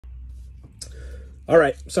All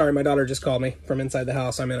right, sorry, my daughter just called me from inside the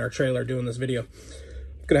house. I'm in our trailer doing this video.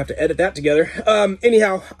 Gonna have to edit that together.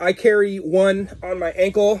 Anyhow, I carry one on my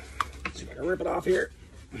ankle. Let's see if I can rip it off here.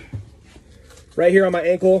 Right here on my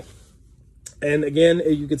ankle. And again,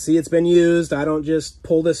 you can see it's been used. I don't just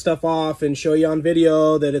pull this stuff off and show you on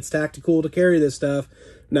video that it's tactical to carry this stuff.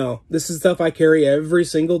 No, this is stuff I carry every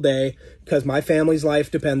single day because my family's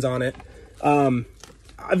life depends on it.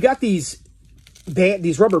 I've got these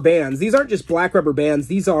rubber bands. These aren't just black rubber bands.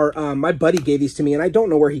 These are, my buddy gave these to me, and I don't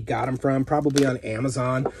know where he got them from, probably on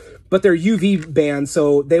Amazon, but they're UV bands,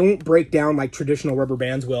 so they won't break down like traditional rubber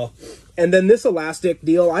bands will. And then this elastic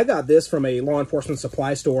deal, I got this from a law enforcement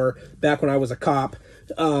supply store back when I was a cop,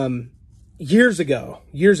 years ago.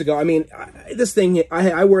 I mean, this thing,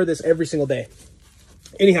 I wear this every single day.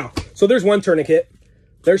 Anyhow, so there's one tourniquet,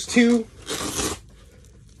 there's two,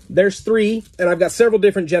 there's three, and I've got several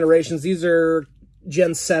different generations. These are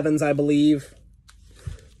Gen 7s, I believe.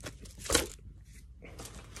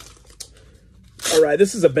 All right,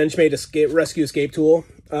 this is a Benchmade rescue escape tool.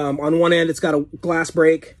 On one end, it's got a glass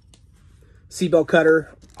break, seatbelt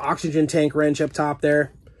cutter, oxygen tank wrench up top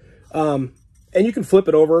there. And you can flip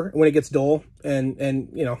it over when it gets dull. And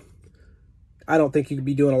you know, I don't think you could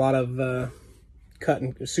be doing a lot of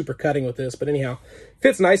super cutting with this. But anyhow,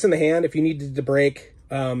 fits nice in the hand if you needed to break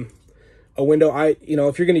a window. You know,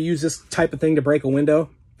 if you're going to use this type of thing to break a window,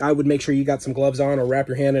 I would make sure you got some gloves on or wrap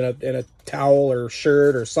your hand in a towel or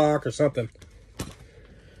shirt or sock or something.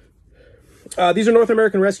 These are North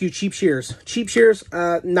American Rescue cheap shears. Cheap shears,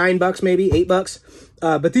 $9 maybe, $8.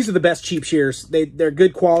 But these are the best cheap shears. They're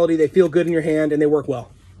good quality, they feel good in your hand, and they work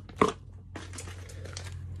well.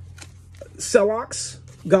 Celox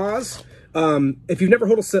gauze. If you've never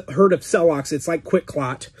heard of Celox, it's like Quick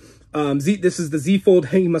Clot. This is the Z-Fold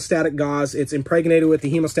hemostatic gauze. It's impregnated with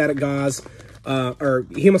the hemostatic gauze, or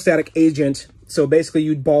hemostatic agent. So basically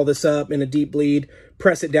you'd ball this up in a deep bleed,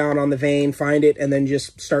 press it down on the vein, find it, and then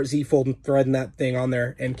just start Z-Fold and threading that thing on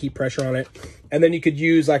there and keep pressure on it. And then you could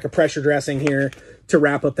use like a pressure dressing here to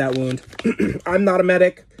wrap up that wound. I'm not a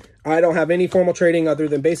medic. I don't have any formal training other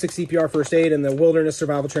than basic CPR first aid and the wilderness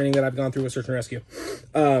survival training that I've gone through with search and rescue.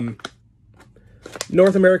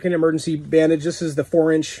 North American Emergency Bandage. This is the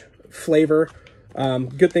 4-inch flavor.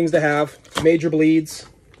 Good things to have. Major bleeds.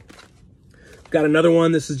 Got another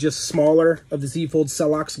one. This is just smaller of the Z-Fold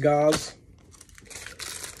Celox gauze.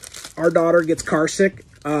 Our daughter gets car sick,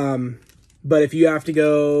 but if you have to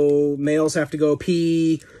go, males have to go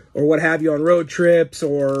pee or what have you on road trips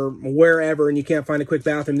or wherever, and you can't find a quick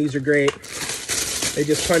bathroom, these are great. They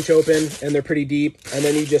just punch open and they're pretty deep, and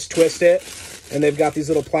then you just twist it, and they've got these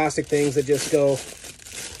little plastic things that just go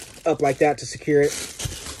up like that to secure it.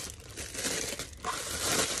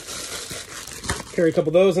 Carry a couple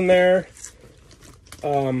of those in there.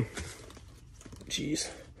 Geez,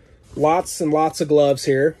 lots and lots of gloves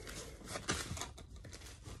here.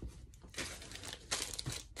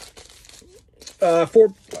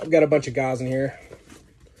 I've got a bunch of gauze in here.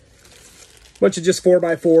 Bunch of just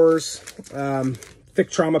 4x4s, thick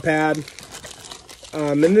trauma pad.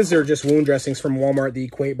 And these are just wound dressings from Walmart, the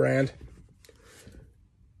Equate brand.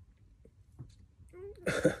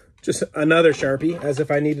 Just another Sharpie, as if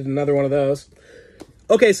I needed another one of those.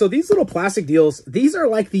 Okay, so these little plastic deals, these are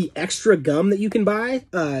like the extra gum that you can buy.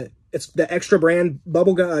 It's the extra brand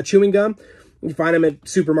bubble gum, chewing gum. You find them at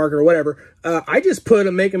supermarket or whatever. I just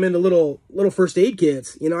make them into little first aid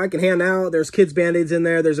kits. You know, I can hand out. There's kids Band-Aids in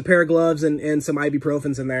there. There's a pair of gloves and some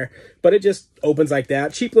ibuprofens in there. But it just opens like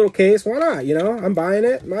that. Cheap little case. Why not? You know, I'm buying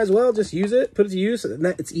it. Might as well just use it. Put it to use.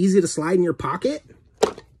 It's easy to slide in your pocket.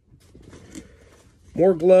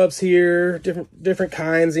 More gloves here, different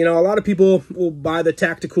kinds. You know, a lot of people will buy the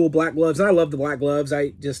tactical black gloves. And I love the black gloves.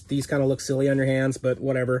 These kind of look silly on your hands, but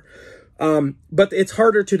whatever. But it's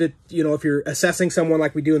harder to, you know, if you're assessing someone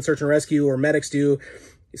like we do in search and rescue or medics do,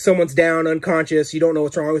 someone's down, unconscious, you don't know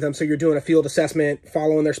what's wrong with them, so you're doing a field assessment,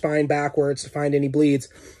 following their spine backwards to find any bleeds.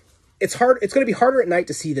 It's hard. It's going to be harder at night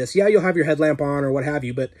to see this. Yeah, you'll have your headlamp on or what have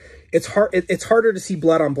you, but it's harder to see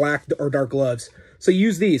blood on black or dark gloves. So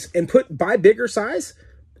use these and buy bigger size.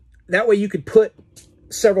 That way you could put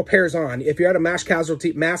several pairs on. If you're at a mass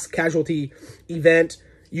casualty event,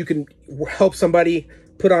 you can help somebody,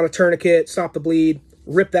 put on a tourniquet, stop the bleed,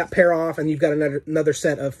 rip that pair off, and you've got another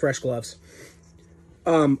set of fresh gloves.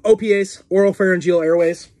 OPAs, oropharyngeal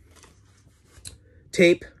airways.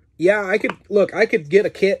 Tape. Yeah, I could get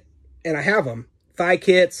a kit, and I have them. Thigh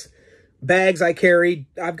kits, bags I carry.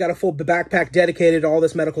 I've got a full backpack dedicated to all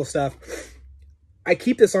this medical stuff. I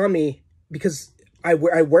keep this on me because I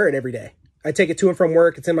wear it every day. I take it to and from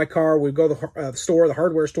work. It's in my car. We go to the store, the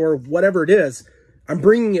hardware store, whatever it is. I'm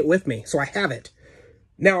bringing it with me, so I have it.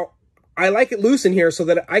 Now, I like it loose in here so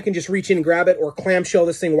that I can just reach in and grab it or clamshell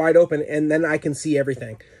this thing wide open, and then I can see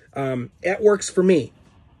everything. It works for me.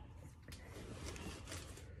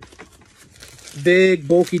 Big,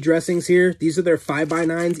 bulky dressings here. These are their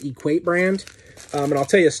 5x9s Equate brand. And I'll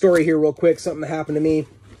tell you a story here real quick. Something that happened to me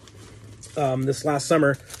this last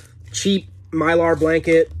summer. Cheap Mylar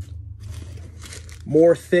blanket.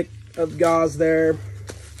 More thick of gauze there.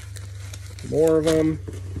 More of them.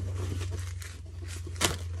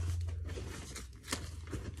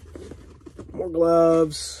 More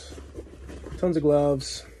gloves. Tons of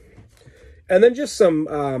gloves. And then just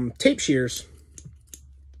some tape shears.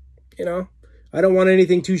 You know, I don't want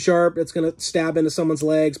anything too sharp that's going to stab into someone's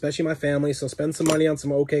leg, especially my family. So spend some money on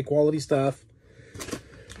some okay quality stuff.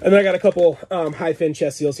 And then I got a couple high fin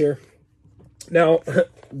chest seals here. Now,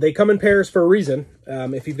 they come in pairs for a reason.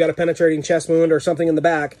 If you've got a penetrating chest wound or something in the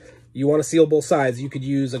back, you want to seal both sides. You could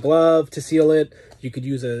use a glove to seal it. You could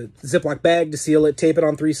use a Ziploc bag to seal it. Tape it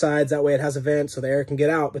on 3 sides. That way it has a vent so the air can get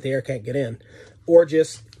out, but the air can't get in. Or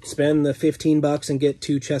just spend the 15 bucks and get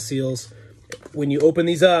 2 chest seals. When you open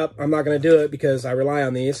these up, I'm not going to do it because I rely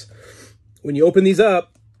on these. When you open these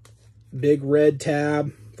up, big red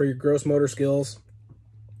tab for your gross motor skills.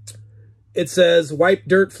 It says, wipe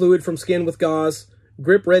dirt fluid from skin with gauze.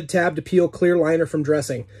 Grip red tab to peel clear liner from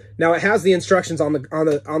dressing. Now it has the instructions on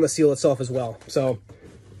the seal itself as well. So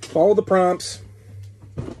follow the prompts.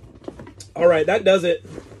 All right, that does it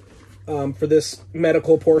for this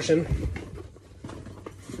medical portion.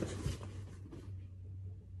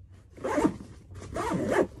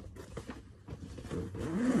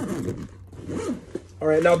 All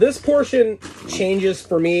right, now this portion changes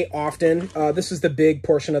for me often. This is the big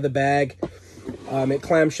portion of the bag. It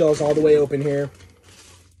clamshells all the way open here.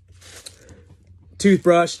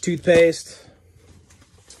 Toothbrush, toothpaste.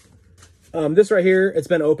 This right here, it's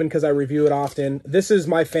been open because I review it often. This is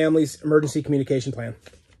my family's emergency communication plan.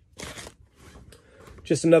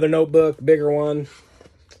 Just another notebook, bigger one.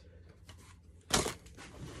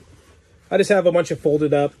 I just have a bunch of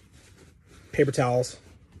folded up paper towels.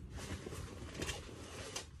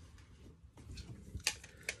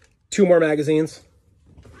 2 more magazines.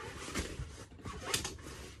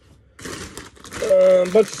 A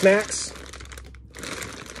bunch of snacks.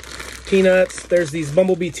 Peanuts. There's these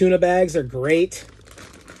Bumblebee tuna bags. They're great.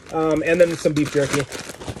 And then some beef jerky.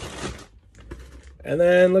 And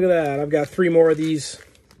then look at that. I've got 3 more of these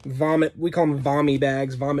vomit. We call them vomit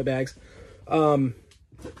bags. And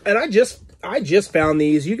I just found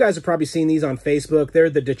these. You guys have probably seen these on Facebook. They're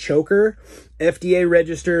the DeChoker, FDA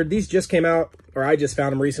registered. These just came out, or I just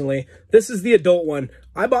found them recently. This is the adult one.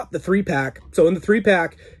 I bought the 3-pack. So in the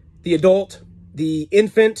 3-pack, the adult, the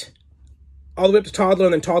infant, all the way up to toddler,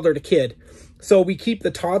 and then toddler to kid. So we keep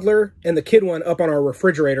the toddler and the kid one up on our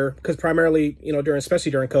refrigerator because primarily, you know,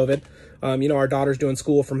 especially during COVID, you know, our daughter's doing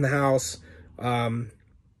school from the house, and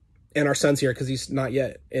our son's here because he's not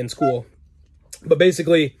yet in school. But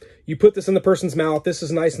basically, you put this in the person's mouth. This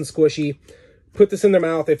is nice and squishy. Put this in their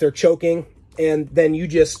mouth if they're choking, and then you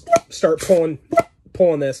just start pulling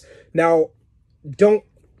this. Now,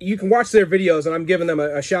 you can watch their videos, and I'm giving them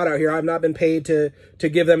a shout out here. I've not been paid to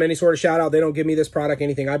give them any sort of shout out. They don't give me this product,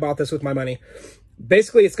 anything. I bought this with my money.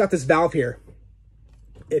 Basically, it's got this valve here.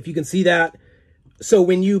 If you can see that. So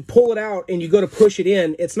when you pull it out and you go to push it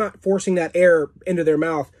in, it's not forcing that air into their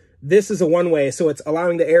mouth. This is a one-way, so it's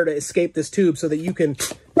allowing the air to escape this tube so that you can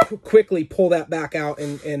quickly pull that back out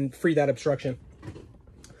and free that obstruction.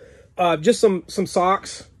 Just some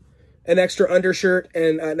socks, an extra undershirt,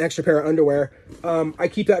 and an extra pair of underwear. I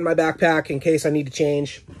keep that in my backpack in case I need to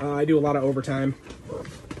change. I do a lot of overtime.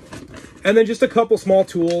 And then just a couple small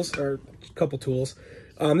tools, or a couple tools.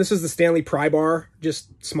 This is the Stanley pry bar,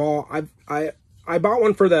 just small. I bought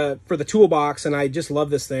one for the toolbox, and I just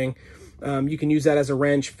love this thing. You can use that as a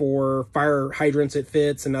wrench for fire hydrants, it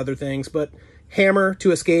fits, and other things. But hammer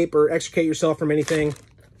to escape or extricate yourself from anything.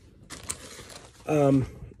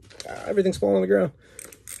 Everything's falling on the ground.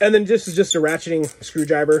 And then this is just a ratcheting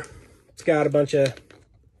screwdriver. It's got a bunch of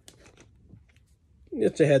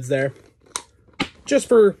heads there. Just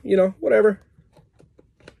for, you know, whatever.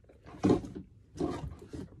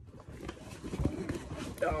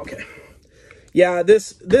 Okay. Yeah,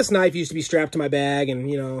 this knife used to be strapped to my bag, and,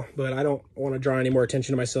 you know, but I don't want to draw any more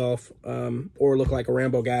attention to myself or look like a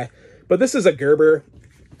Rambo guy. But this is a Gerber.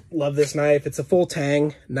 Love this knife. It's a full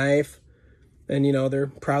tang knife. And, you know, they're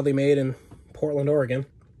proudly made in Portland, Oregon.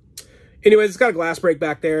 Anyways, it's got a glass break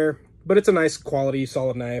back there, but it's a nice quality,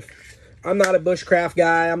 solid knife. I'm not a bushcraft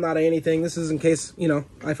guy. I'm not a anything. This is in case, you know,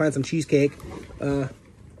 I find some cheesecake. Use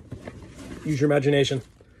your imagination.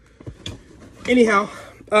 Anyhow,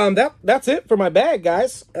 that's it for my bag,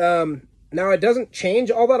 guys. Now it doesn't change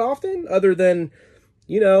all that often, other than,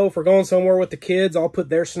 you know, if we're going somewhere with the kids, I'll put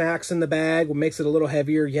their snacks in the bag, what makes it a little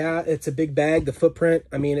heavier. Yeah, it's a big bag. The footprint,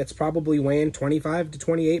 I mean, it's probably weighing 25 to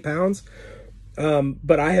 28 pounds.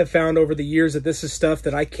 But I have found over the years that this is stuff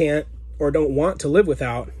that I can't or don't want to live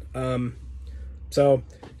without. So,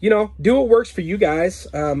 you know, do what works for you guys.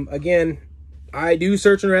 Again, I do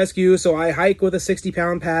search and rescue, so I hike with a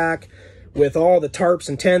 60-pound pack with all the tarps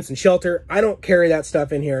and tents and shelter. I don't carry that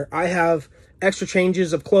stuff in here. I have extra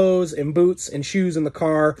changes of clothes and boots and shoes in the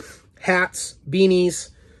car, hats,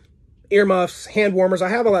 beanies, earmuffs, hand warmers. I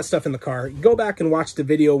have all that stuff in the car. Go back and watch the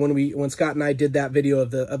video when Scott and I did that video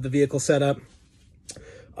of the vehicle setup.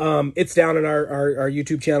 It's down in our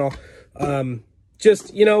YouTube channel.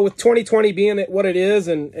 Just, you know, with 2020 being what it is,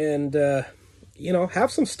 and you know, have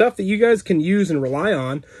some stuff that you guys can use and rely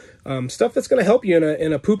on. Stuff that's going to help you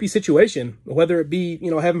in a poopy situation, whether it be,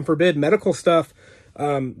 you know, heaven forbid, medical stuff.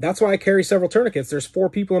 That's why I carry several tourniquets. There's 4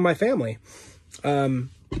 people in my family.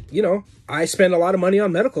 You know, I spend a lot of money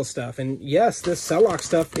on medical stuff, and yes, this cell lock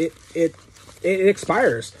stuff, it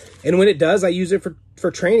expires. And when it does, I use it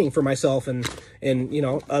for training for myself and, you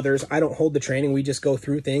know, others. I don't hold the training. We just go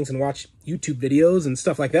through things and watch YouTube videos and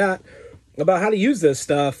stuff like that about how to use this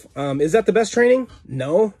stuff. Is that the best training?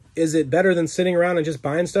 No. Is it better than sitting around and just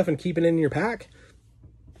buying stuff and keeping it in your pack?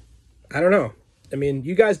 I don't know. I mean,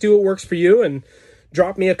 you guys do what works for you, and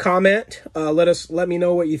drop me a comment. Let me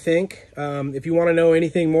know what you think. If you want to know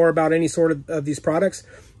anything more about any sort of these products,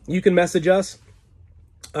 you can message us.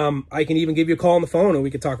 I can even give you a call on the phone and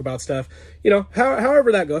we could talk about stuff, you know,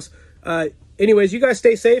 however that goes. Anyways, you guys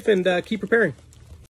stay safe and keep preparing.